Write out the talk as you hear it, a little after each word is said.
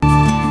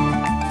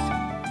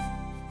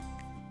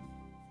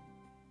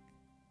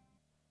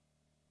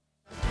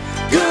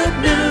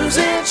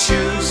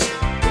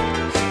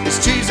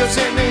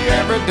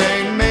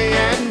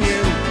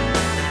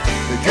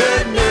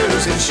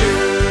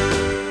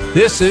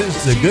This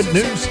is the Good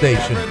News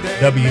Station,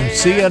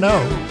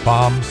 WCNO,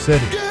 Palm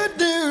City. Good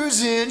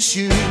news in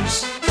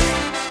shoes.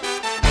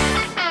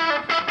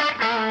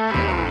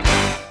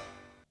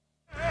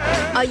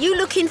 Are you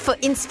looking for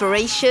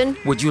inspiration?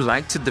 Would you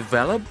like to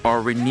develop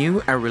or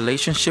renew a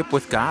relationship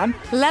with God?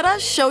 Let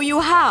us show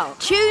you how.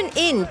 Tune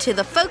in to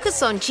the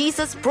Focus on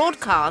Jesus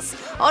broadcast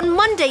on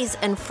Mondays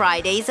and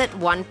Fridays at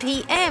 1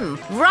 p.m.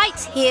 right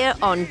here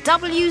on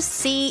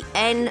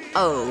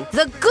WCNO,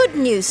 the Good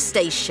News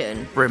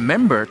Station.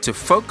 Remember to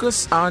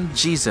focus on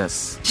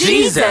Jesus.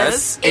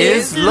 Jesus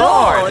is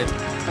Lord.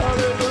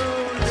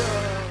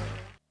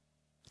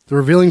 The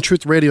Revealing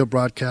Truth radio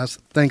broadcast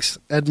thanks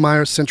Ed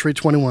Meyer, Century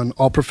 21,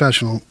 All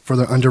Professional, for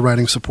their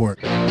underwriting support.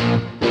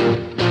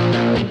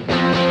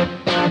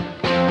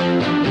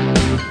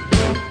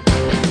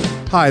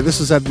 Hi, this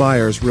is Ed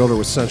Myers, realtor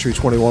with Century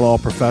 21 All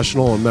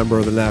Professional and member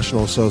of the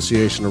National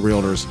Association of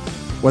Realtors.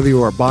 Whether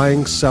you are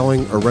buying,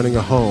 selling, or renting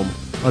a home,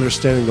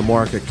 understanding the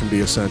market can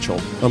be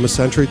essential. I'm a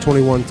Century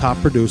 21 top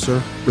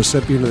producer,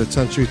 recipient of the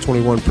Century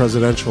 21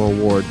 Presidential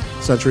Award,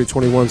 Century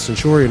 21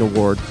 Centurion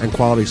Award, and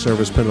Quality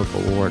Service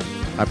Pinnacle Award.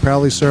 I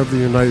proudly served the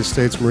United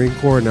States Marine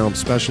Corps, and now I'm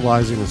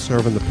specializing in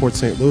serving the Port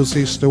St.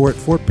 Lucie, Stewart,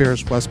 Fort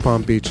Pierce, West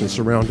Palm Beach, and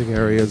surrounding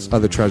areas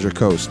of the Treasure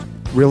Coast.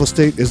 Real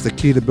estate is the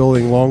key to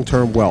building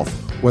long-term wealth,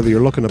 whether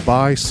you're looking to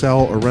buy,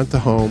 sell, or rent a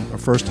home, a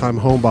first-time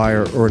home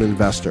buyer, or an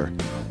investor.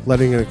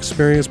 Letting an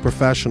experienced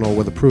professional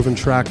with a proven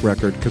track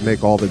record can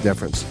make all the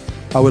difference.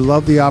 I would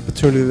love the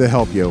opportunity to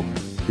help you.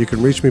 You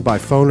can reach me by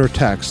phone or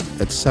text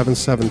at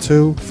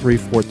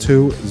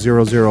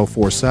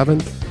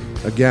 772-342-0047.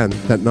 Again,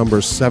 that number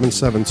is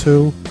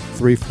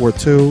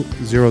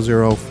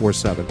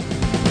 772-342-0047.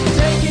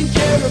 Taking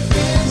care of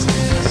business.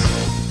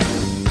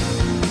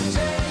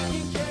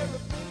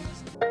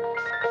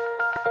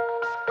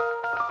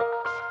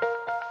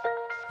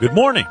 Good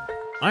morning.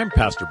 I'm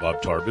Pastor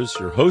Bob Tarbus,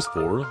 your host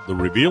for the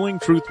Revealing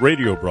Truth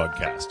radio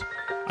broadcast.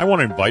 I want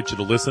to invite you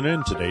to listen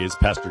in today as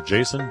Pastor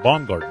Jason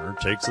Baumgartner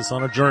takes us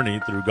on a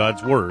journey through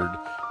God's Word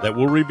that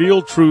will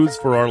reveal truths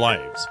for our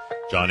lives.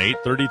 John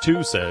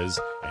 8:32 says,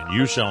 "And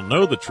you shall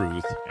know the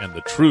truth, and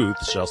the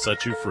truth shall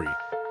set you free."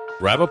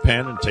 Grab a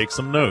pen and take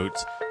some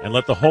notes, and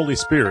let the Holy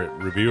Spirit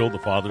reveal the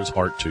Father's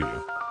heart to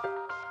you.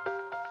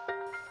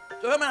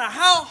 So no matter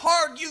how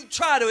hard you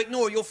try to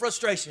ignore your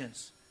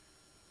frustrations,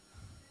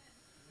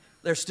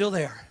 they're still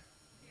there.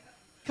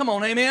 Come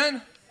on,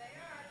 amen?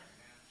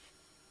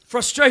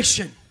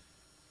 Frustration.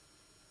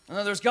 I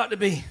know there's got to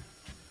be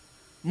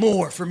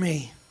more for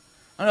me.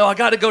 I know I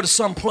got to go to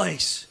some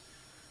place.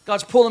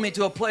 God's pulling me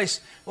to a place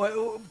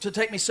to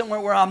take me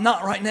somewhere where I'm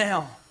not right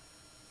now.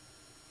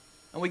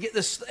 And we get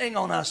this thing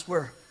on us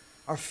where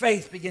our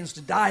faith begins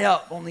to die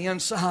up on the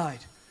inside.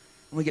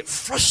 And we get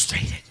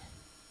frustrated.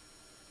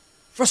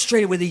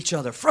 Frustrated with each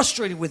other.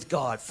 Frustrated with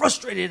God.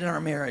 Frustrated in our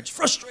marriage.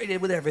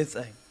 Frustrated with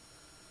everything.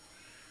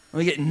 And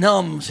we get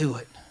numb to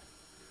it.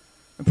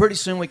 And pretty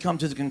soon we come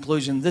to the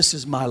conclusion, this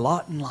is my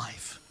lot in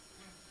life.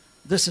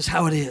 This is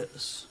how it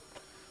is.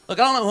 Look,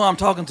 I don't know who I'm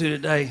talking to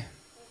today.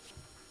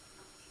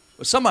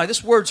 But somebody,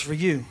 this word's for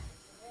you.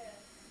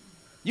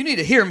 You need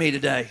to hear me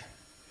today.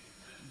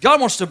 God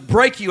wants to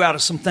break you out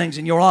of some things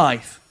in your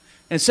life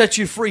and set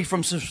you free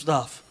from some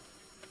stuff.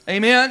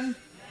 Amen?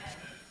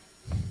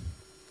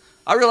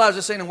 I realize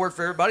this ain't a word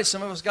for everybody.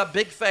 Some of us got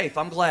big faith.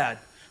 I'm glad.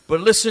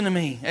 But listen to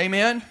me.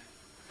 Amen?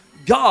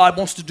 God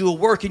wants to do a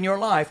work in your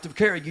life to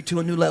carry you to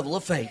a new level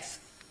of faith.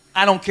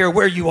 I don't care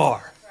where you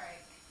are.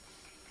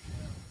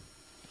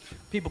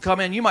 People come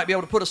in, you might be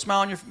able to put a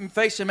smile on your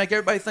face and make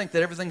everybody think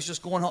that everything's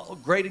just going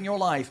great in your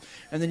life,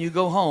 and then you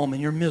go home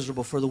and you're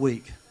miserable for the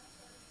week.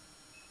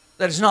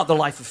 That is not the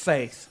life of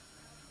faith.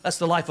 That's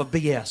the life of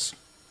BS.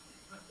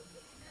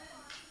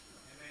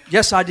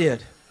 Yes, I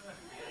did.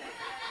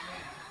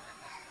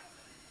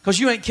 Because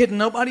you ain't kidding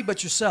nobody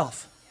but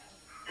yourself.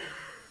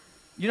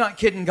 You're not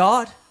kidding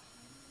God.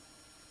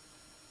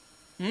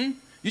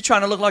 You're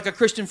trying to look like a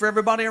Christian for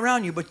everybody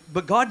around you,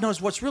 but God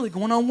knows what's really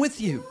going on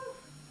with you.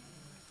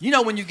 You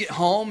know when you get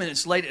home and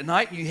it's late at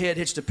night and your head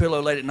hits the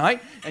pillow late at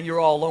night and you're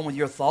all alone with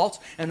your thoughts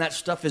and that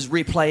stuff is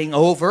replaying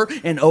over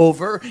and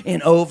over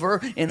and over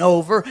and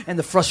over and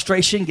the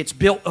frustration gets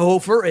built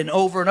over and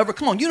over and over.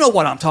 Come on, you know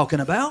what I'm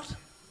talking about.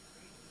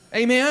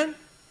 Amen?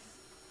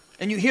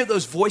 And you hear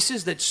those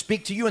voices that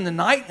speak to you in the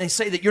night and they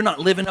say that you're not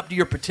living up to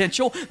your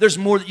potential. There's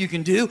more that you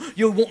can do.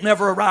 You won't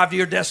never arrive to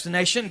your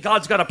destination.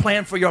 God's got a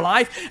plan for your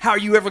life. How are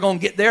you ever going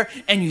to get there?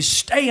 And you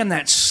stay in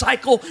that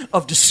cycle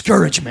of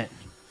discouragement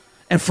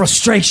and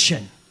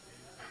frustration.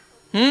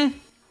 I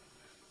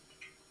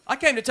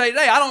came to tell you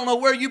today, I don't know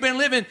where you've been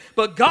living,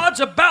 but God's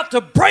about to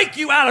break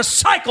you out of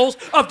cycles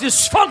of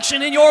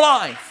dysfunction in your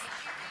life.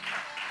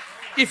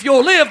 If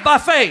you'll live by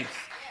faith.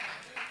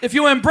 If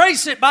you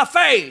embrace it by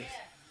faith.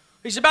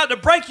 He's about to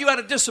break you out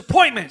of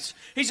disappointments.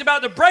 He's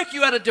about to break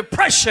you out of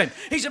depression.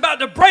 He's about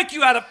to break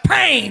you out of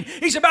pain.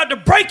 He's about to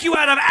break you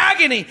out of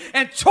agony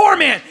and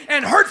torment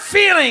and hurt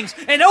feelings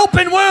and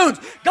open wounds.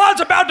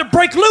 God's about to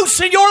break loose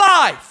in your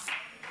life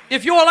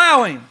if you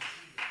allow Him.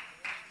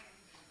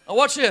 Now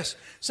watch this.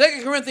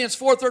 2 Corinthians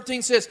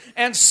 4:13 says,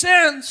 and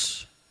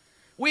since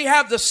we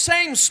have the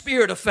same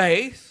spirit of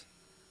faith,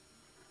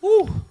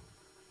 whoo,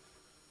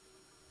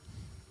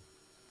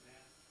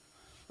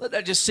 let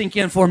that just sink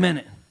in for a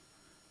minute.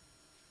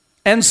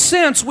 And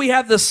since we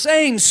have the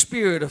same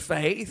spirit of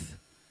faith,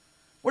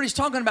 what he's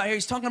talking about here,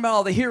 he's talking about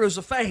all the heroes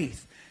of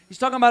faith. He's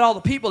talking about all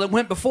the people that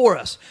went before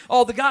us,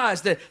 all the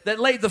guys that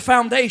laid the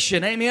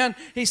foundation, amen?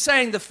 He's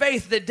saying the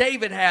faith that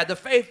David had, the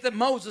faith that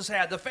Moses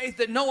had, the faith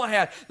that Noah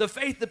had, the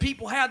faith that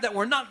people had that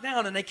were knocked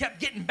down and they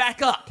kept getting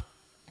back up.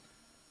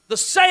 The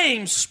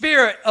same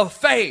spirit of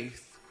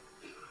faith.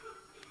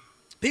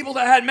 People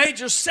that had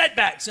major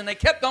setbacks and they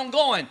kept on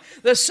going.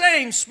 The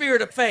same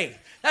spirit of faith.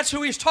 That's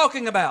who he's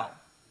talking about.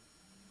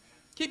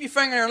 Keep your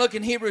finger there and look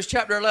in Hebrews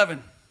chapter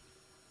 11.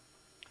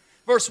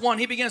 Verse 1,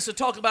 he begins to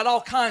talk about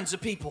all kinds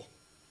of people.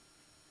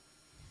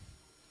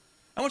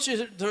 I want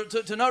you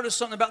to notice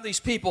something about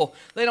these people.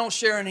 They don't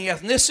share any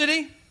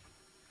ethnicity.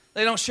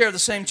 They don't share the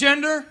same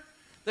gender.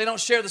 They don't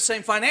share the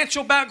same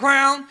financial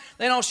background.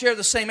 They don't share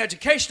the same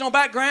educational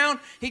background.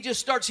 He just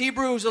starts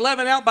Hebrews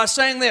 11 out by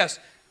saying this.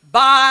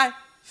 By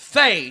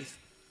faith,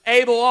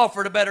 Abel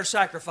offered a better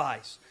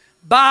sacrifice.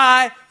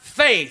 By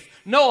faith,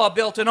 Noah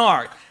built an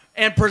ark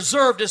and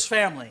preserved his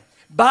family.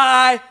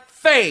 By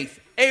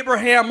faith,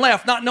 Abraham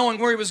left, not knowing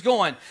where he was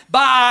going.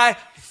 By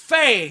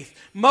faith,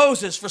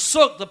 Moses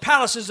forsook the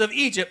palaces of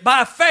Egypt.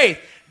 By faith,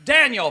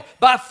 Daniel.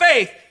 By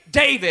faith,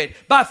 David.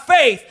 By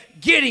faith,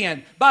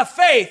 Gideon. By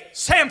faith,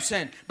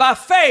 Samson. By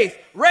faith,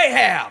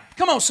 Rahab.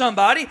 Come on,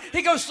 somebody.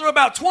 He goes through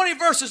about 20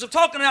 verses of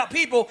talking about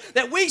people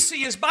that we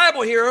see as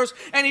Bible heroes,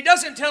 and he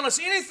doesn't tell us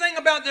anything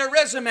about their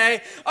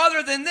resume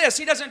other than this.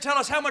 He doesn't tell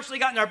us how much they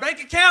got in their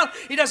bank account.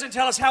 He doesn't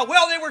tell us how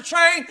well they were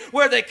trained,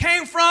 where they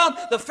came from,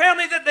 the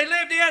family that they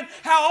lived in,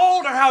 how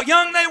old or how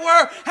young they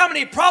were, how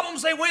many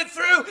problems they went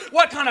through,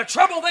 what kind of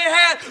trouble they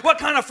had, what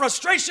kind of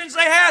frustrations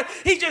they had.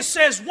 He just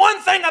says one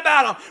thing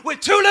about them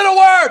with two little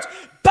words.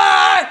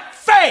 By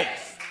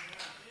faith.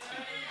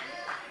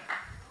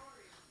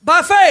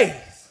 By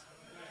faith.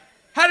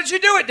 How did you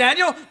do it,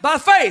 Daniel? By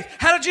faith.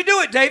 How did you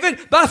do it,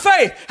 David? By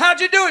faith. How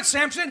did you do it,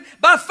 Samson?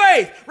 By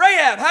faith.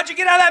 Rahab, how'd you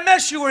get out of that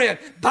mess you were in?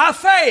 By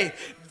faith.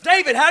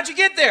 David, how'd you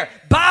get there?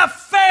 By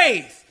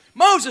faith.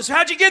 Moses,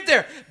 how'd you get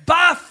there?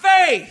 By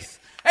faith.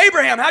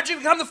 Abraham, how'd you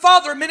become the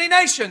father of many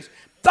nations?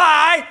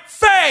 By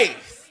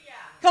faith.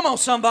 Come on,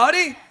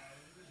 somebody.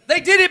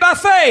 They did it by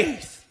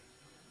faith.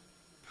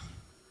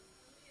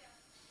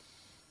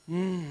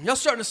 Y'all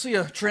starting to see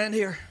a trend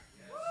here?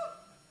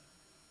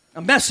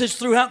 A message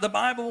throughout the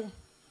Bible.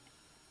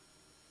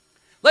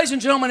 Ladies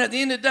and gentlemen, at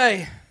the end of the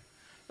day,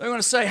 they're going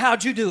to say,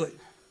 how'd you do it?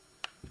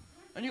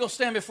 And you're going to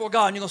stand before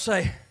God and you're going to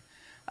say,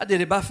 I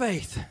did it by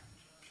faith.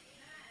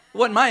 It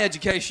wasn't my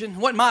education. It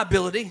wasn't my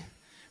ability. It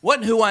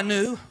wasn't who I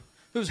knew,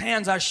 whose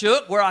hands I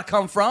shook, where I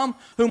come from,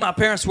 who my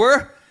parents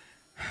were.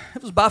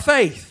 It was by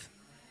faith.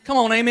 Come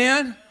on,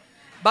 amen.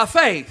 By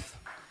faith.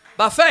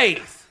 By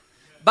faith.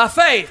 By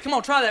faith. Come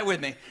on, try that with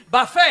me.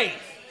 By faith.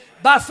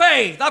 By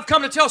faith. I've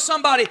come to tell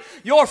somebody,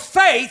 your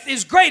faith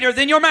is greater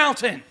than your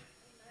mountain.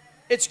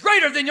 It's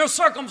greater than your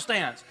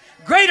circumstance.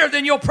 Greater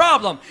than your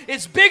problem.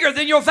 It's bigger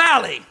than your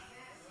valley.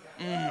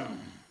 And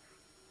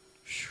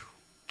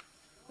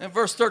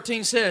verse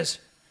 13 says,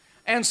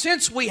 and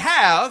since we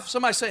have,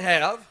 somebody say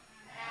have.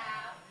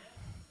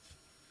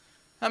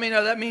 I mean,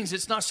 that means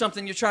it's not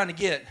something you're trying to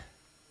get.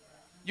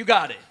 You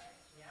got it.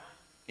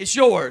 It's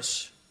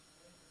yours.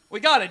 We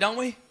got it, don't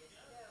we?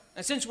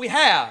 And since we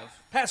have,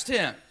 past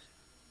tense,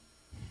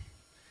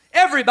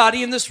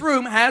 everybody in this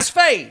room has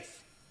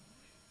faith.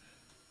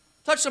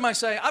 Touch somebody and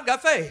say, I've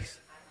got faith.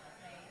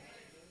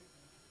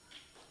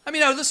 I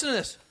mean, now listen to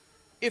this.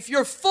 If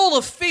you're full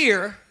of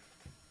fear,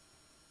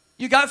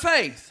 you got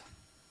faith.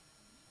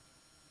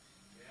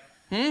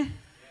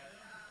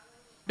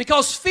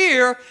 Because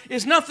fear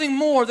is nothing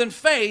more than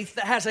faith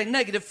that has a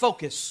negative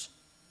focus.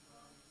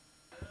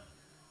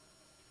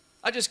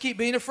 I just keep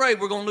being afraid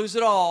we're going to lose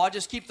it all. I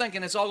just keep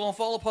thinking it's all going to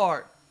fall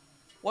apart.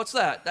 What's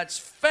that? That's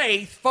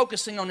faith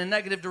focusing on the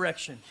negative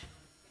direction.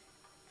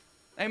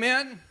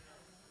 Amen?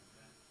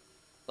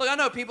 Look, I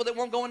know people that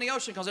won't go in the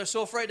ocean because they're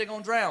so afraid they're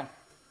going to drown.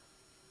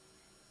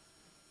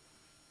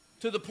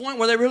 To the point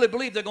where they really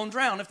believe they're going to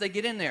drown if they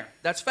get in there.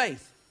 That's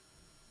faith.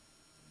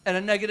 And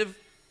a negative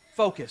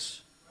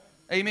focus.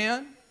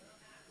 Amen?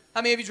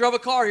 How many of you drove a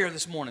car here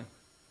this morning?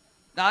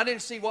 Now, I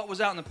didn't see what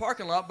was out in the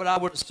parking lot, but I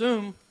would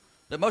assume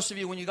that most of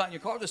you, when you got in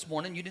your car this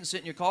morning, you didn't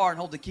sit in your car and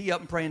hold the key up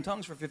and pray in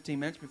tongues for 15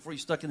 minutes before you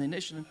stuck in the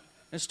ignition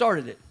and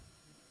started it.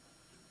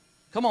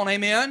 Come on,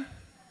 amen?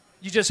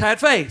 You just had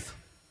faith.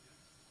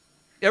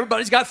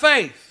 Everybody's got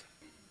faith.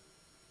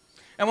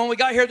 And when we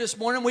got here this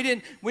morning, we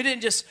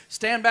didn't just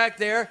stand back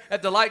there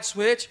at the light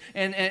switch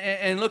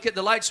and look at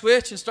the light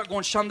switch and start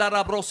going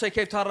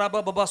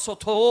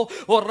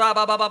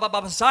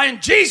in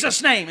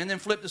Jesus' name and then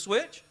flip the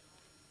switch.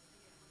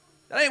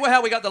 That ain't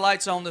how we got the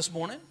lights on this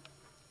morning.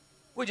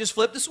 We just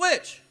flipped the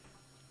switch.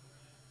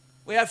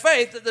 We had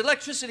faith that the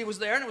electricity was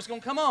there and it was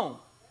going to come on.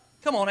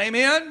 Come on,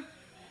 amen?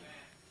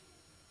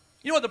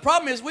 You know what the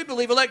problem is? We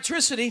believe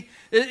electricity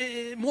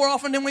more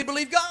often than we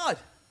believe God.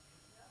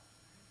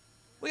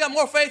 We got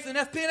more faith in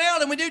FPNL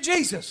than we do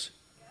Jesus.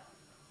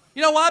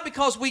 You know why?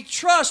 Because we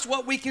trust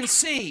what we can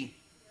see.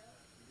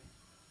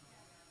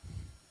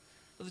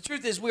 But the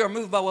truth is we are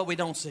moved by what we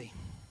don't see.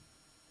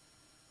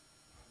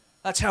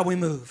 That's how we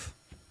move.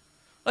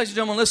 Ladies and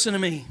gentlemen, listen to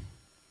me.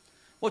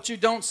 What you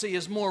don't see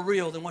is more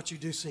real than what you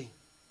do see.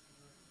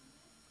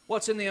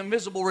 What's in the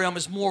invisible realm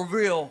is more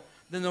real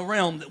than the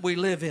realm that we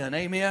live in.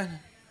 Amen?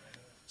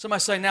 Somebody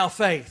say, now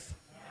faith.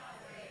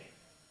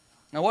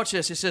 Now watch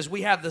this. It says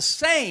we have the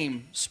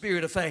same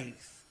spirit of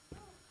faith.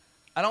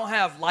 I don't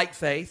have light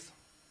faith.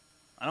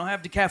 I don't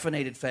have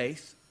decaffeinated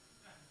faith.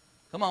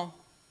 Come on.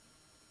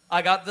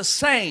 I got the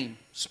same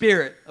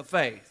spirit of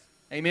faith.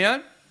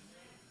 Amen?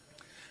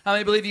 How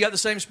many believe you got the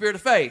same spirit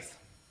of faith?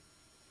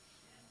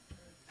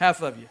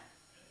 Half of you.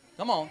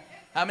 Come on.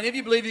 How many of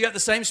you believe you got the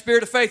same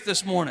spirit of faith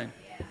this morning?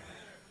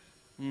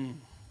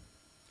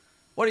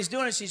 What he's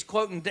doing is he's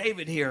quoting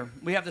David here.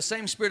 We have the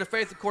same spirit of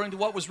faith according to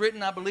what was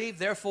written. I believe,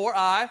 therefore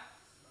I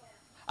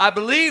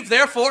believe,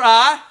 therefore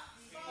I.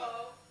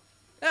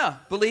 Yeah,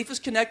 belief is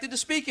connected to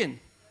speaking.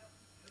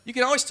 You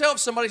can always tell if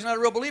somebody's not a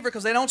real believer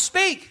because they don't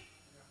speak.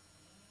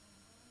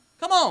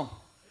 Come on.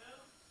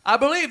 I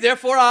believe,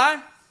 therefore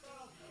I.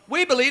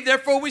 We believe,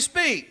 therefore we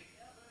speak.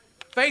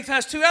 Faith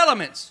has two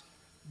elements,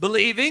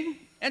 believing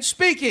and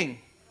speaking.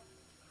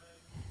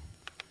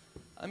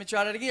 Let me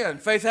try that again.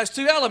 Faith has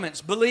two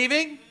elements,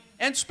 believing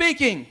and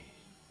speaking.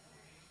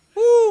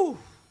 Woo!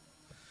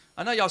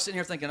 I know y'all sitting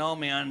here thinking, oh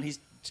man, he's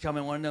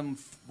coming one of them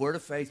word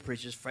of faith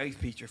preachers, faith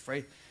preacher,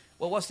 faith.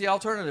 Well, what's the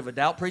alternative? A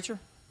doubt preacher?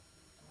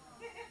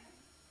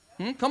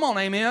 Come on,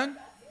 amen.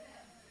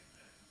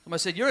 Somebody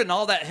said, you're in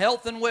all that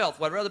health and wealth.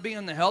 Well, I'd rather be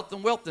in the health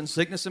and wealth than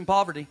sickness and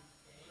poverty.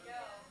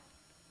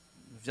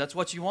 If that's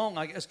what you want,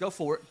 I guess go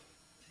for it.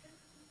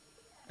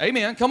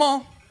 Amen. Come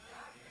on.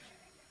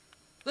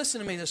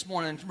 Listen to me this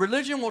morning.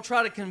 Religion will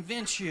try to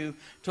convince you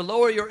to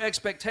lower your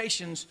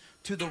expectations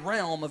to the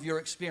realm of your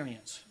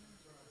experience.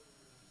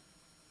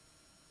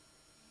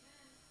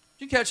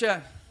 Did you catch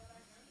that?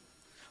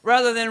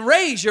 Rather than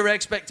raise your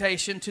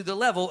expectation to the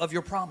level of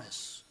your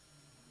promise.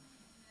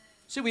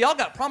 See, we all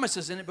got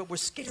promises in it, but we're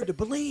scared to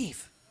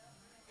believe.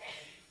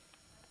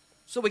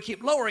 So we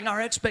keep lowering our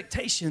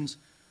expectations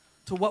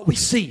to what we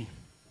see.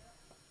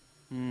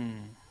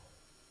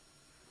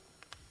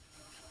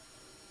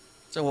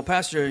 So, well,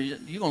 Pastor, you're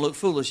going to look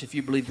foolish if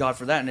you believe God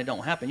for that and it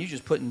don't happen. You're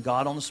just putting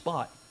God on the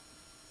spot.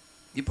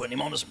 You're putting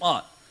him on the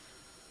spot.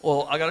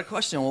 Well, I got a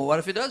question. Well, what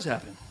if it does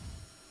happen?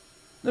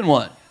 Then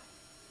what?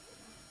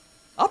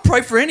 I'll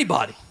pray for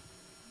anybody.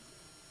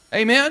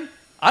 Amen?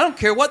 I don't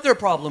care what their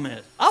problem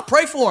is. I'll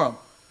pray for them.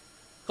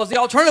 Because the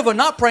alternative of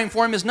not praying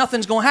for them is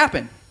nothing's going to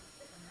happen.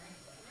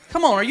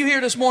 Come on, are you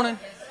here this morning?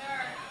 Yes,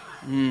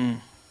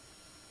 sir.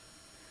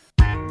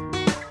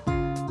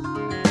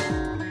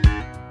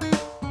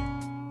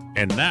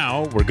 And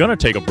now we're going to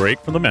take a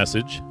break from the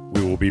message.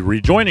 We will be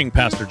rejoining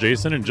Pastor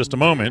Jason in just a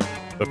moment.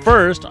 But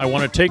first, I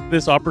want to take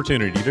this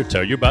opportunity to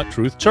tell you about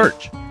Truth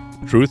Church.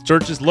 Truth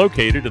Church is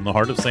located in the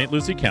heart of St.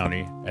 Lucie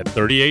County at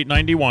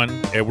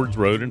 3891 Edwards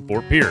Road in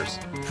Fort Pierce.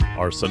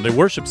 Our Sunday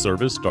worship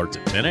service starts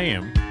at 10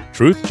 a.m.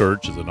 Truth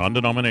Church is a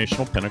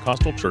non-denominational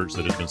Pentecostal church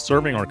that has been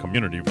serving our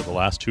community for the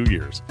last 2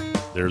 years.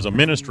 There's a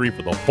ministry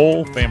for the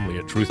whole family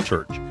at Truth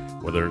Church.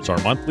 Whether it's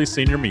our monthly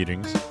senior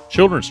meetings,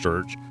 children's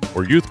church,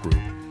 or youth group,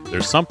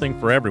 there's something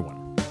for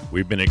everyone.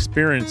 We've been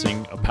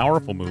experiencing a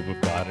powerful move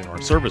of God in our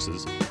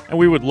services, and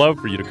we would love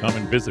for you to come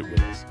and visit with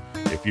us.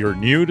 If you're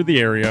new to the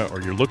area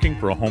or you're looking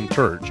for a home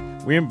church,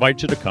 we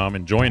invite you to come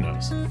and join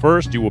us.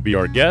 First, you will be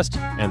our guest,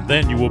 and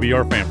then you will be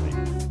our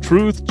family.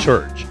 Truth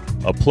Church,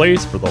 a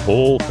place for the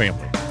whole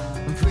family.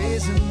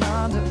 Praising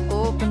under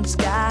open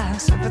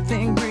skies,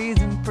 everything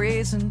breathing,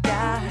 praising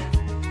God.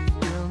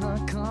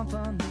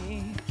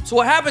 So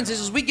what happens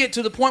is we get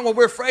to the point where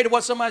we're afraid of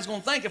what somebody's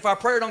going to think if our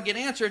prayer don't get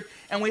answered,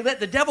 and we let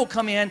the devil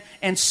come in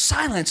and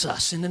silence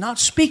us into not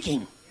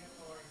speaking.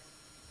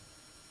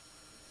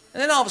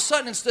 And then all of a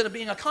sudden, instead of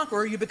being a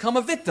conqueror, you become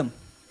a victim.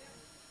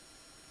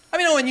 I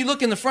mean, when you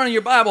look in the front of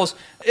your Bibles,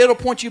 it'll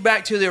point you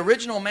back to the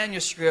original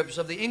manuscripts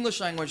of the English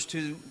language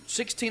to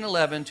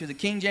 1611, to the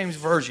King James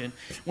Version,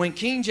 when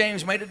King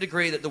James made a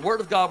decree that the Word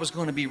of God was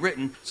going to be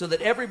written so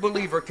that every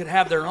believer could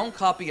have their own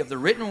copy of the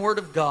written Word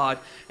of God.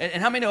 And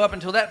how many know up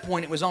until that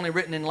point it was only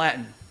written in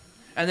Latin?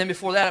 And then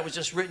before that it was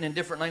just written in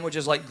different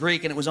languages like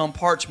Greek, and it was on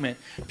parchment.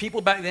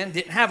 People back then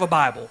didn't have a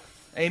Bible.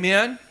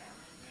 Amen?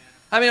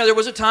 I mean, there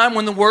was a time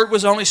when the Word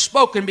was only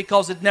spoken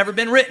because it had never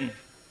been written.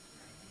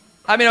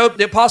 I mean,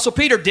 the Apostle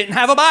Peter didn't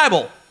have a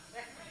Bible.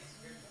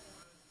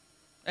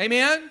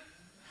 Amen?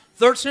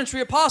 3rd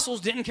century apostles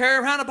didn't carry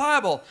around a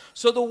Bible.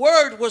 So the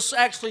Word was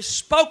actually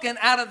spoken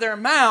out of their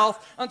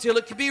mouth until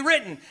it could be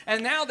written.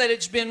 And now that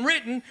it's been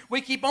written,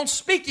 we keep on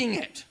speaking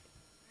it.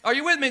 Are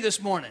you with me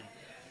this morning?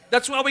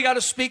 That's why we got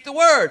to speak the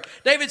Word.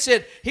 David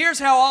said, here's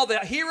how all the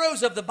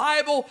heroes of the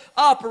Bible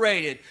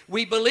operated.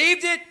 We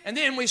believed it, and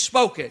then we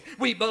spoke it.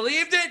 We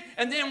believed it,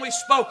 and then we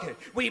spoke it.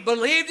 We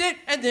believed it,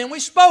 and then we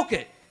spoke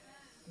it.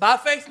 By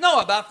faith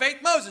Noah, by faith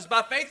Moses,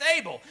 by faith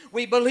Abel.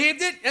 We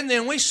believed it and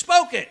then we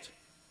spoke it.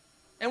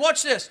 And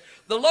watch this.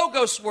 The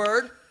Logos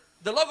word,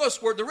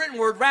 the written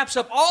word, wraps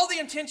up all the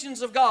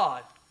intentions of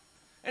God.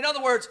 In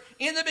other words,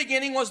 in the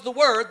beginning was the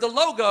Word, the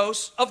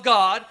Logos of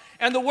God,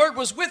 and the Word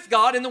was with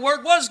God, and the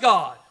Word was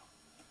God.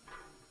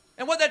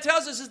 And what that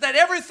tells us is that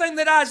everything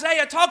that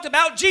Isaiah talked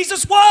about,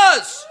 Jesus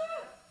was.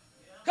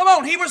 Come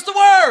on, He was the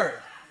Word.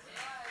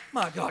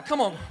 My God,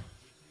 come on.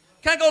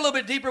 Can I go a little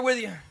bit deeper with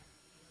you?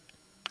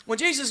 When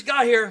Jesus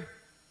got here,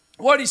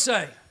 what did He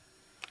say?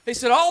 He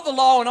said, all the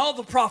law and all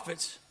the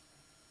prophets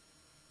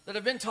that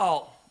have been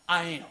taught,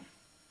 I am.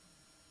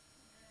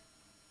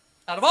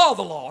 Out of all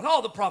the law and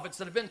all the prophets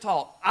that have been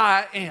taught,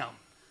 I am.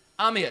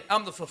 I'm it.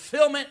 I'm the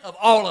fulfillment of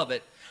all of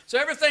it. So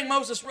everything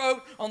Moses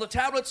wrote on the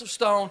tablets of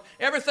stone,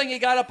 everything he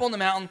got up on the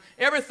mountain,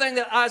 everything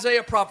that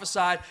Isaiah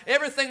prophesied,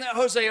 everything that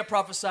Hosea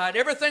prophesied,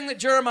 everything that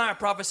Jeremiah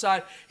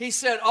prophesied, he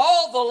said,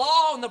 all the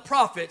law and the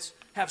prophets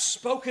have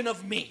spoken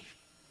of me.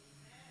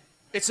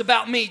 It's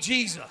about me,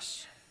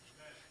 Jesus.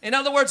 In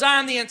other words, I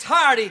am the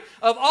entirety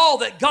of all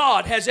that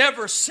God has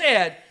ever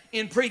said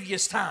in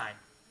previous time.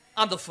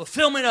 I'm the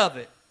fulfillment of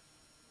it.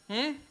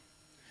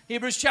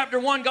 Hebrews chapter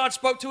 1, God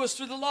spoke to us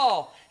through the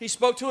law. He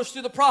spoke to us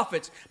through the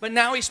prophets. But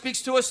now He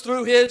speaks to us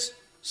through His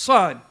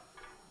Son.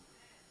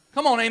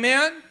 Come on,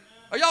 amen?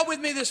 Are y'all with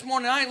me this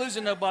morning? I ain't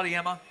losing nobody,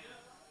 am I?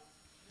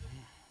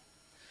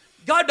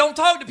 God don't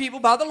talk to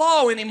people by the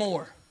law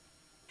anymore.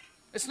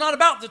 It's not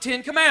about the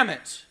 10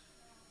 Commandments.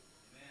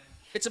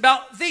 It's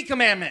about the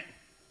commandment.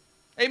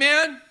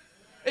 Amen?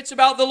 It's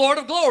about the Lord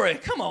of glory.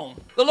 Come on.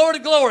 The Lord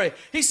of glory.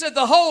 He said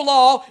the whole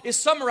law is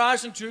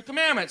summarized in 2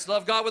 commandments.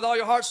 Love God with all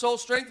your heart, soul,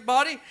 strength,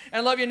 body,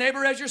 and love your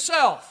neighbor as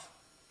yourself.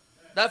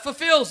 That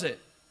fulfills it.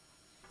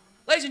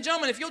 Ladies and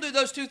gentlemen, if you'll do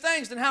those 2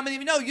 things, then how many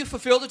of you know you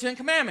fulfill the 10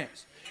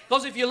 commandments?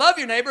 Because if you love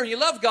your neighbor and you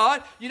love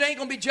God, you ain't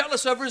going to be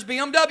jealous over his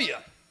BMW.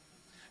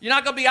 You're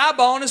not going to be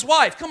eyeballing his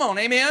wife. Come on,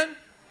 amen?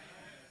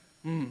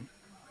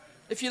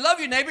 If you love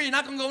your neighbor, you're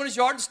not going to go in his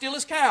yard and steal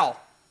his cow.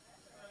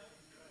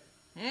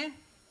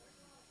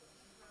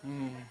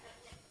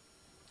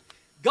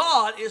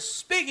 God is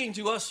speaking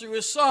to us through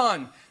His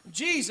Son.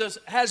 Jesus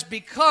has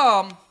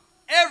become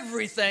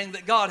everything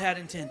that God had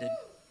intended.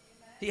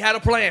 He had a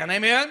plan.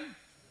 Amen?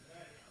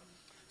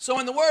 So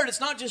in the Word,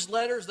 it's not just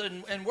letters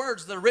and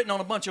words that are written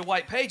on a bunch of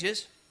white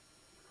pages.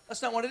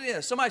 That's not what it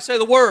is. Somebody say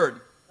the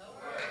Word. The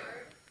Word.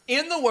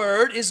 In the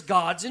Word is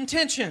God's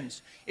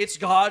intentions. It's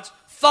God's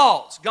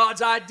thoughts,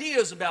 God's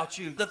ideas about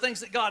you, the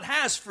things that God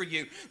has for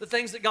you, the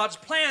things that God's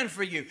planned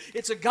for you.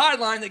 It's a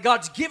guideline that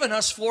God's given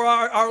us for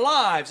our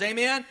lives,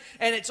 amen?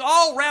 And it's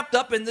all wrapped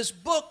up in this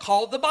book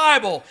called the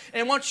Bible.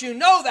 And once you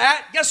know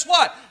that, guess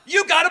what?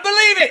 You got to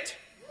believe it.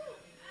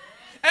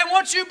 And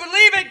once you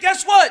believe it,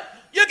 guess what?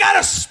 You got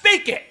to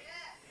speak it.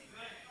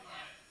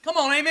 Come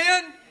on,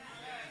 amen?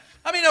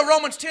 I mean,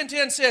 Romans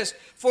 10:10 says,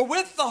 for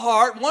with the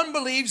heart one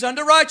believes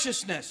unto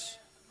righteousness.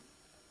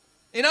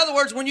 In other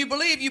words, when you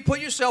believe, you put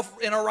yourself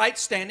in a right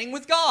standing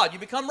with God. You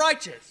become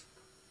righteous.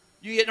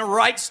 You get in a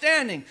right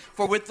standing.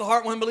 For with the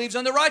heart one believes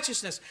unto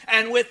righteousness,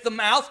 and with the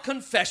mouth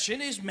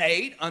confession is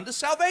made unto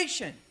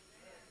salvation.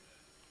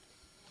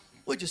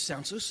 Well, it just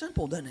sounds so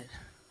simple, doesn't it?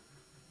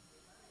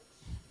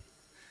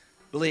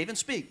 Believe and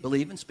speak,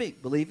 believe and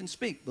speak, believe and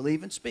speak,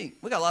 believe and speak.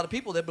 We got a lot of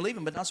people that believe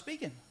but not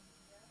speaking.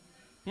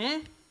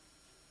 How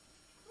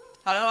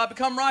do I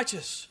become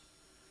righteous?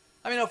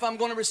 I mean, if I'm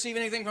going to receive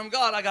anything from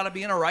God, I got to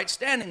be in a right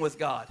standing with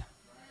God.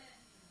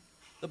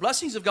 The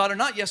blessings of God are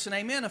not yes and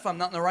amen if I'm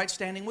not in the right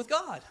standing with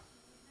God.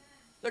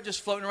 They're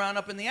just floating around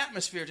up in the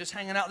atmosphere, just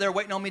hanging out there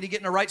waiting on me to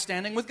get in a right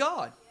standing with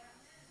God.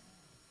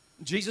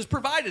 Jesus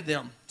provided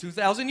them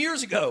 2,000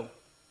 years ago.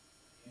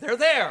 They're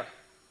there.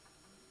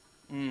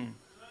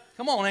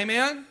 Come on,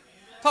 amen?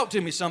 Talk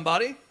to me,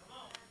 somebody.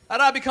 How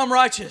do I become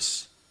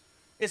righteous?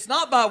 It's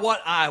not by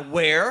what I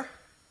wear.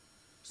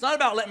 It's not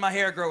about letting my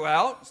hair grow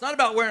out. It's not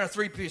about wearing a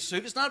 3-piece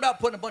suit. It's not about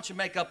putting a bunch of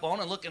makeup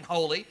on and looking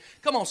holy.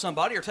 Come on,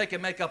 somebody, or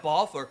taking makeup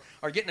off, or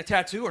getting a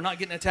tattoo, or not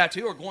getting a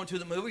tattoo, or going to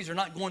the movies, or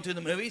not going to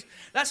the movies.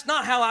 That's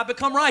not how I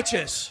become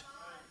righteous.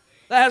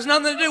 That has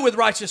nothing to do with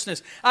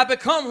righteousness. I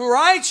become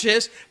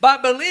righteous by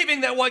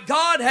believing that what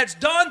God has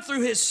done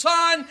through His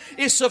Son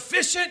is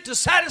sufficient to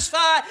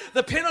satisfy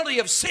the penalty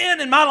of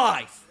sin in my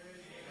life.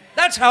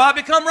 That's how I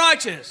become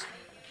righteous.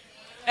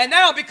 And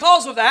now,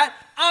 because of that,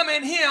 I'm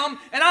in Him,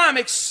 and I'm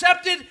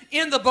accepted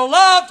in the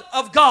beloved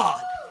of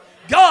God.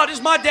 God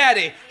is my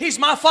daddy. He's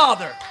my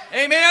father.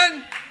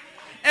 Amen?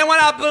 And when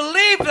I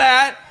believe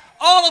that,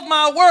 all of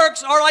my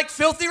works are like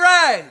filthy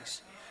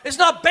rags. It's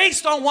not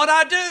based on what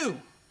I do.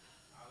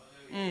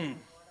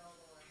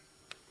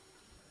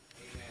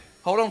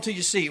 Hold on to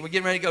your seat. We're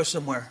getting ready to go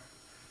somewhere.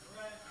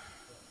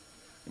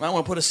 You might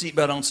want to put a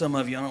seatbelt on, some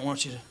of you. I don't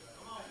want you to.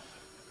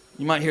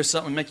 You might hear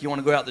something make you want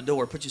to go out the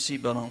door. Put your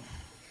seatbelt on.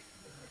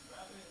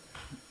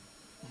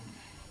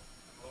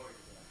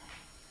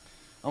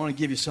 I want to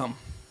give you something.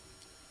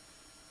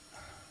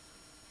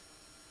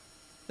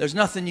 There's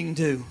nothing you can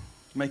do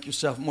to make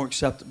yourself more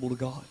acceptable to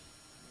God.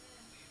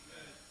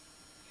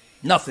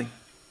 Nothing.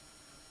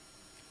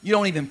 You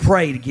don't even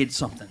pray to get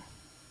something.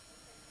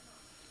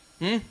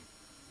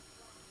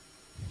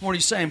 What are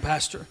you saying,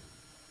 Pastor?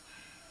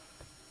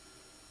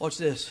 Watch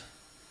this.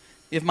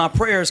 If my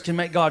prayers can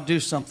make God do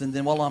something,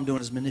 then all I'm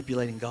doing is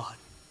manipulating God.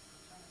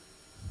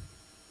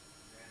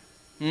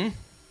 I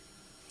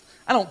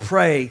don't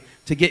pray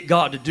to get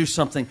God to do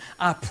something.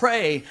 I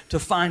pray to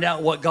find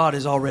out what God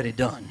has already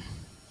done.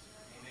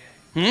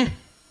 And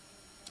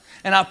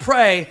I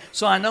pray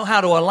so I know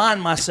how to align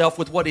myself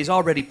with what He's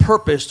already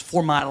purposed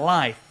for my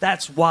life.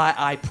 That's why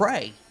I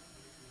pray.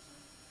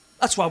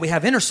 That's why we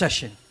have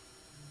intercession.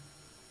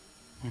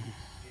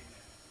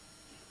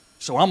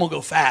 So I'm going to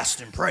go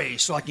fast and pray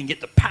so I can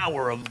get the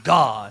power of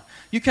God.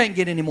 You can't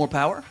get any more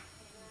power.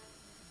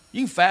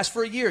 You can fast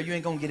for a year. You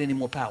ain't going to get any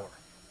more power.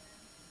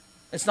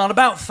 It's not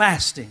about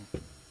fasting.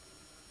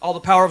 All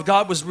the power of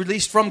God was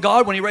released from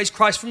God when He raised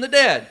Christ from the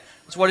dead.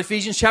 That's what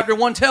Ephesians chapter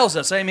 1 tells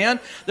us. Amen.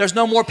 There's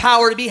no more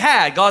power to be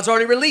had. God's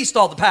already released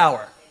all the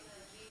power.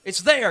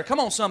 It's there. Come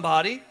on,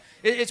 somebody.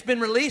 It's been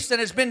released and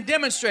it's been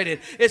demonstrated.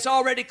 It's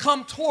already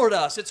come toward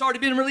us. It's already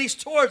been released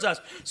towards us.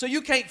 So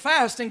you can't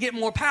fast and get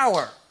more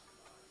power.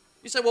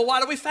 You say, well, why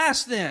do we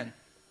fast then?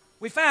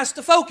 We fast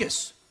to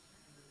focus.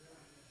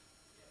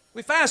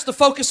 We fast to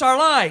focus our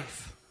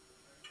life.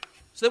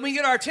 So that we can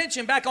get our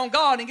attention back on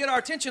God and get our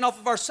attention off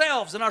of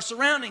ourselves and our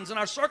surroundings and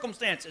our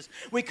circumstances.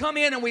 We come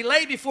in and we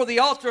lay before the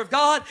altar of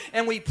God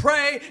and we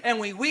pray and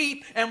we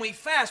weep and we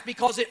fast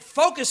because it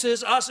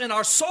focuses us in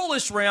our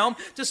soulish realm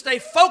to stay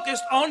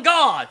focused on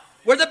God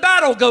where the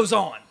battle goes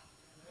on.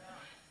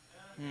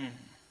 You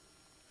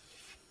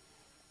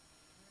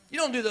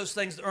don't do those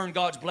things to earn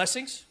God's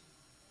blessings.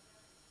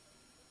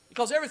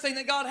 Because everything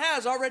that God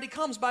has already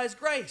comes by His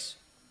grace.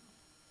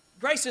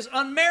 Grace is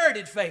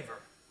unmerited favor.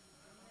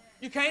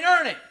 You can't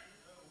earn it.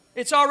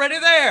 It's already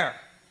there.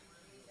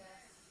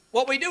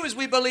 What we do is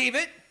we believe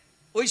it,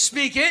 we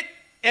speak it,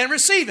 and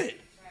receive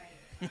it.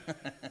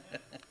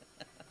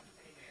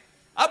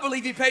 I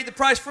believe He paid the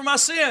price for my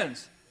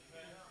sins.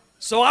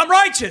 So I'm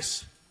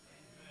righteous.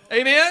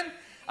 Amen?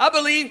 I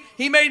believe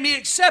He made me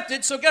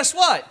accepted, so guess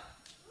what?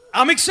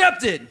 I'm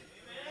accepted.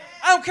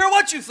 I don't care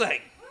what you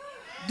think.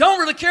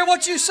 Don't really care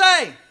what you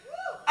say.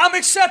 I'm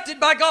accepted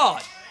by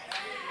God.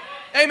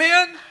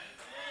 Amen?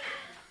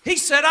 He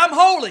said I'm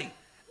holy.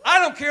 I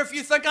don't care if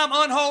you think I'm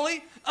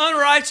unholy,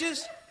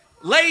 unrighteous,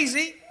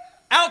 lazy,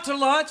 out to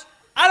lunch.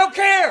 I don't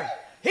care.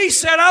 He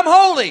said I'm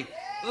holy.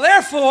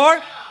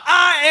 Therefore,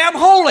 I am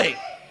holy.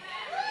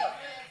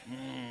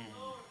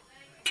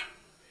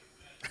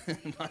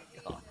 My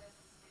God.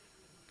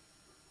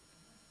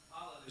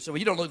 So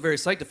you don't look very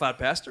sanctified,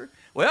 Pastor.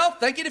 Well,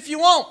 think it if you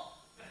want.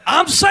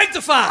 I'm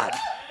sanctified.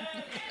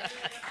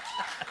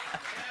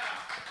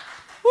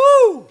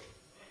 Woo!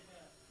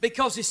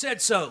 Because He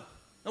said so.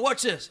 Now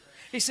watch this.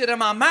 He said, in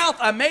my mouth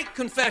I make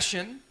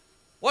confession.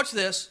 Watch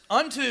this.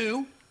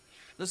 Unto,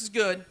 this is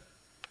good.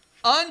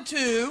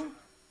 Unto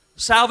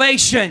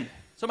salvation.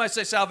 Somebody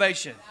say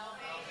salvation.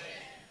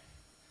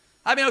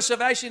 I mean,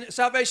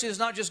 salvation is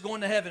not just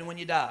going to heaven when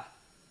you die.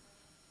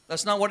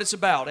 That's not what it's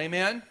about.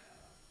 Amen?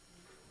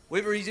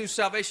 We've reduced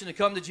salvation to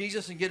come to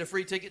Jesus and get a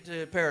free ticket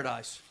to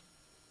paradise.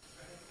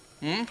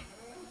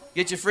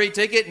 Get your free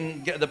ticket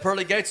and get the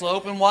pearly gates will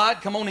open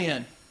wide. Come on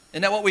in.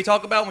 Isn't that what we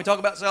talk about when we talk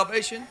about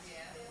salvation?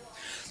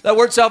 That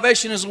word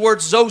salvation is the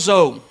word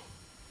zozo.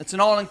 It's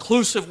an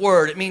all-inclusive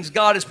word. It means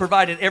God has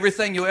provided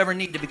everything you'll ever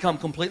need to become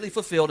completely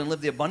fulfilled and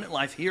live the abundant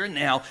life here and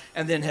now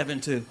and then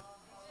heaven too.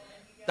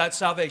 That's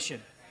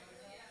salvation.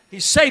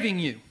 He's saving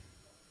you.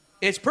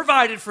 It's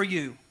provided for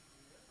you.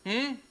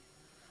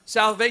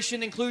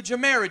 Salvation includes your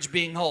marriage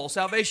being whole.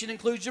 Salvation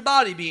includes your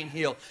body being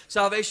healed.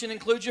 Salvation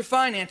includes your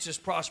finances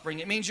prospering.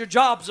 It means your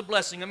job's a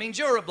blessing. It means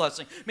you're a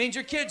blessing. It means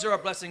your kids are a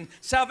blessing.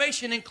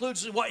 Salvation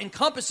includes what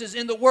encompasses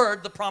in the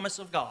word the promise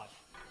of God.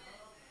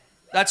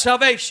 That's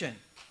salvation.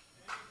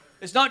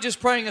 It's not just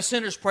praying a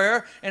sinner's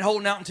prayer and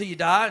holding out until you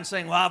die and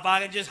saying, well, if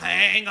I can just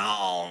hang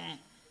on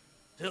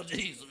till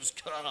Jesus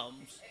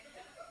comes.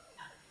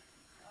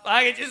 If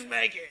I can just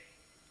make it.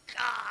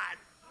 God.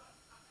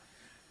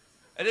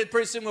 And then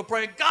pretty soon we'll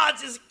pray, God,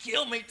 just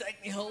kill me,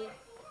 take me home.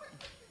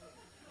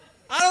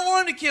 I don't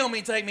want Him to kill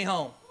me, take me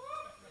home.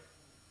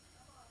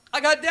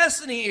 I got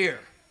destiny here.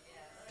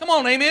 Come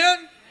on,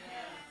 amen?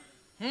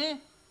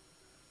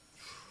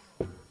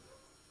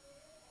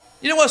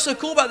 You know what's so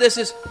cool about this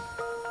is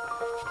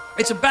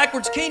it's a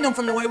backwards kingdom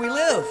from the way we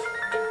live.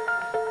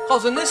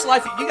 Because in this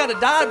life, you got to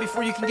die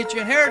before you can get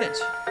your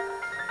inheritance.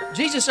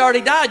 Jesus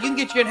already died. You can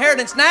get your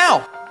inheritance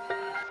now.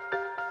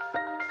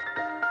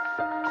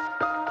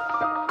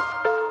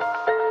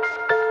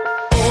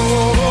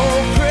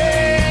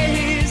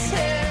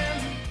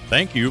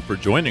 Thank you for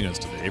joining us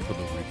today for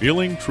the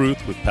Revealing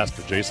Truth with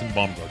Pastor Jason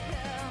Baumgartner.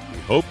 We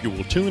hope you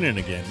will tune in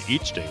again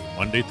each day,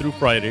 Monday through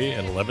Friday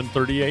at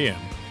 11:30 a.m.,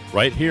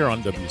 right here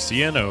on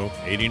WCNO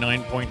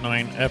 89.9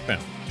 FM.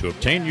 To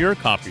obtain your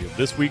copy of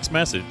this week's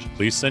message,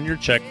 please send your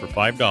check for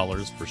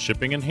 $5 for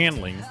shipping and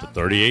handling to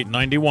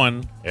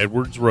 3891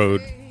 Edwards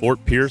Road,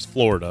 Fort Pierce,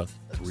 Florida,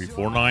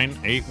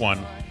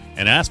 34981,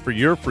 and ask for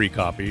your free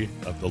copy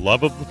of The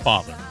Love of the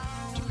Father.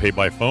 To pay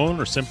by phone,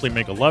 or simply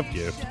make a love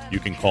gift, you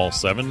can call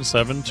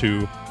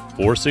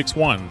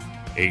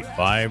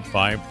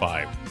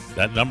 772-461-8555.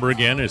 That number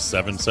again is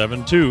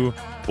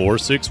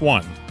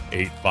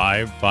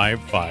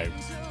 772-461-8555.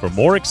 For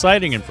more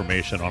exciting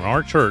information on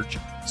our church,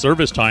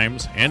 service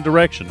times, and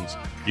directions,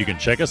 you can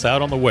check us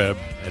out on the web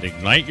at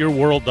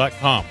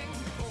igniteyourworld.com.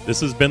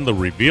 This has been The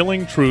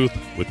Revealing Truth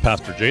with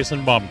Pastor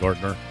Jason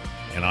Baumgartner,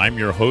 and I'm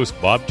your host,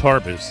 Bob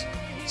Tarbis.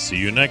 See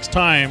you next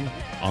time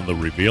on The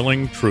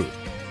Revealing Truth.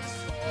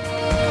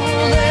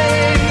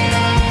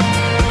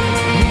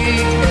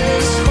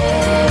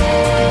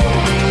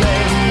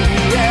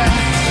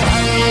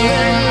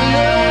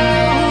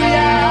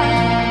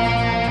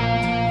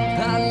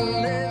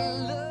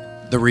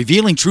 The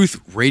Revealing Truth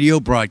radio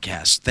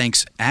broadcast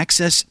thanks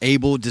Access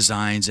Able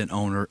Designs and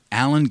owner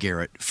Alan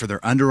Garrett for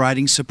their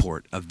underwriting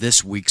support of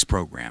this week's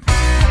program.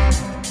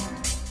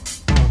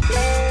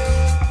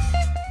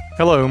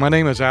 Hello, my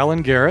name is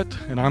Alan Garrett,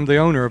 and I'm the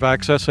owner of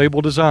Access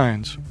Able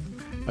Designs.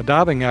 A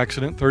diving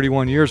accident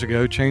 31 years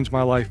ago changed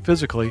my life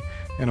physically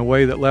in a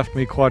way that left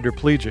me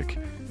quadriplegic.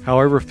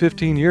 However,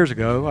 15 years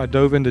ago, I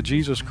dove into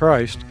Jesus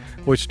Christ,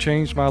 which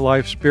changed my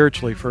life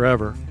spiritually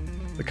forever.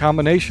 The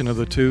combination of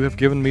the two have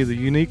given me the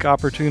unique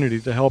opportunity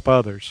to help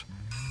others.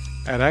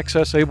 At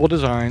Access Able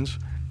Designs,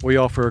 we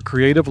offer a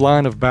creative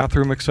line of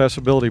bathroom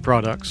accessibility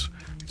products,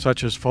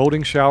 such as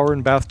folding shower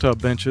and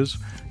bathtub benches,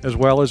 as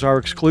well as our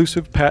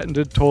exclusive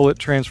patented toilet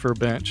transfer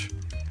bench.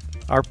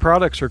 Our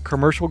products are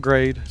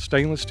commercial-grade,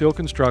 stainless steel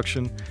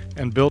construction,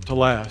 and built to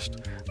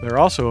last. They're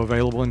also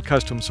available in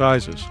custom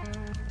sizes.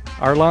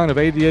 Our line of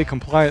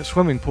ADA-compliant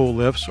swimming pool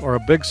lifts are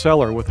a big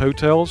seller with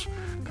hotels,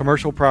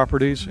 commercial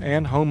properties,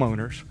 and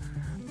homeowners.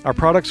 Our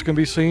products can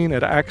be seen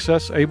at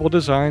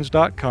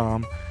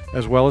accessabledesigns.com,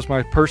 as well as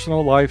my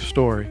personal life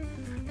story.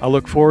 I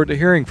look forward to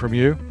hearing from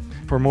you.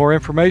 For more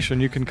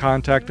information, you can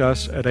contact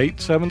us at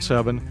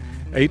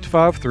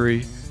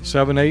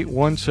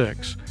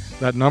 877-853-7816.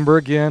 That number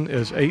again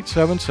is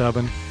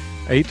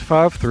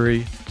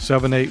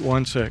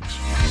 877-853-7816.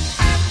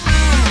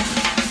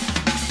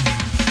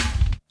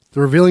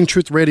 The Revealing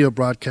Truth radio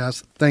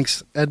broadcast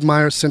thanks Ed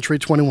Meyer, Century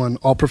 21,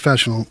 All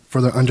Professional,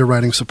 for their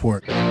underwriting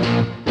support.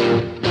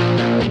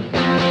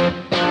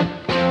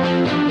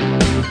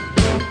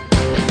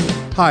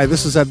 Hi,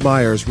 this is Ed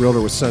Myers,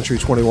 Realtor with Century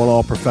 21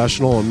 All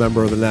Professional and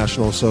member of the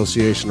National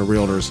Association of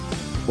Realtors.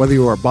 Whether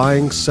you are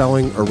buying,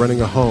 selling, or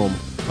renting a home,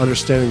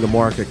 understanding the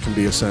market can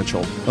be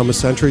essential. I'm a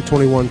Century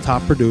 21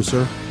 top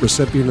producer,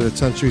 recipient of the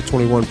Century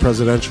 21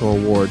 Presidential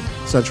Award,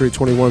 Century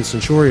 21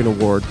 Centurion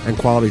Award, and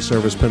Quality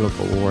Service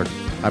Pinnacle Award.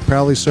 I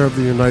proudly served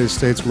the United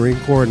States Marine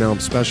Corps, and now I'm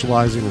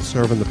specializing in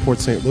serving the Port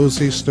St.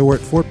 Lucie, Stewart,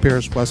 Fort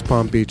Pierce, West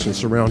Palm Beach, and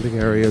surrounding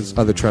areas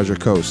of the Treasure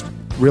Coast.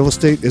 Real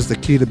estate is the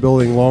key to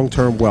building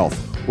long-term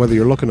wealth. Whether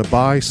you're looking to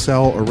buy,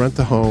 sell, or rent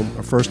a home,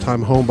 a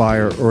first-time home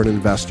buyer, or an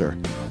investor,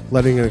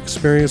 letting an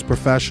experienced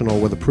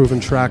professional with a proven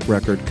track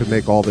record could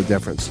make all the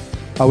difference.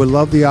 I would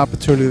love the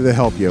opportunity to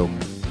help you.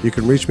 You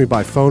can reach me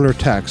by phone or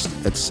text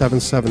at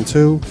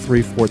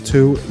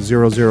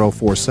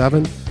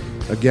 772-342-0047.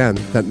 Again,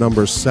 that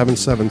number is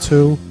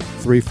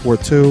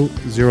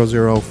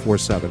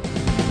 772-342-0047.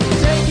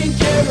 Taking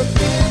care of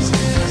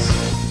business.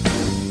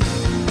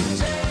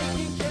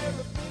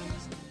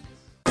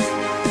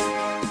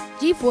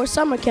 G4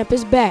 Summer Camp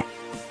is back.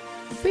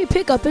 Free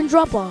pickup and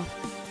drop-off.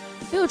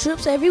 Field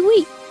trips every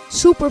week.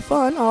 Super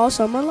fun all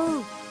summer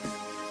long.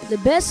 The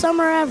best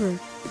summer ever.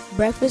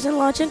 Breakfast and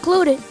lunch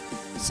included.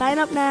 Sign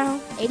up now.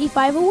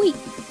 $85 a week.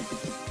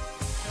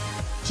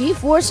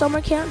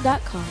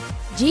 G4summercamp.com.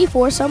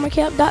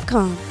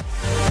 G4summercamp.com.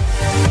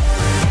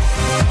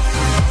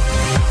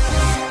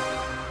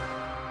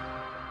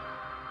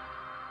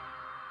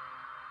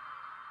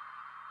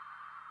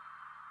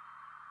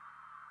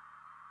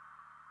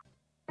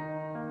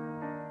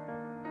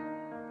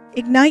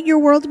 Ignite Your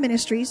World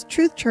Ministries,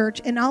 Truth Church,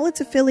 and all its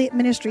affiliate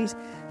ministries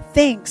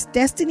thanks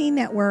Destiny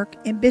Network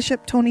and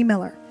Bishop Tony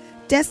Miller.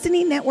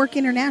 Destiny Network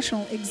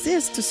International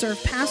exists to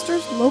serve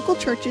pastors, local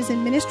churches,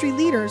 and ministry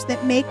leaders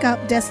that make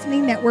up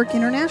Destiny Network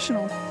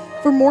International.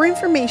 For more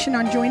information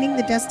on joining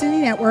the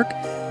Destiny Network,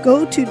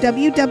 go to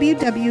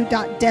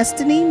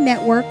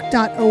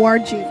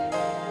www.destinynetwork.org.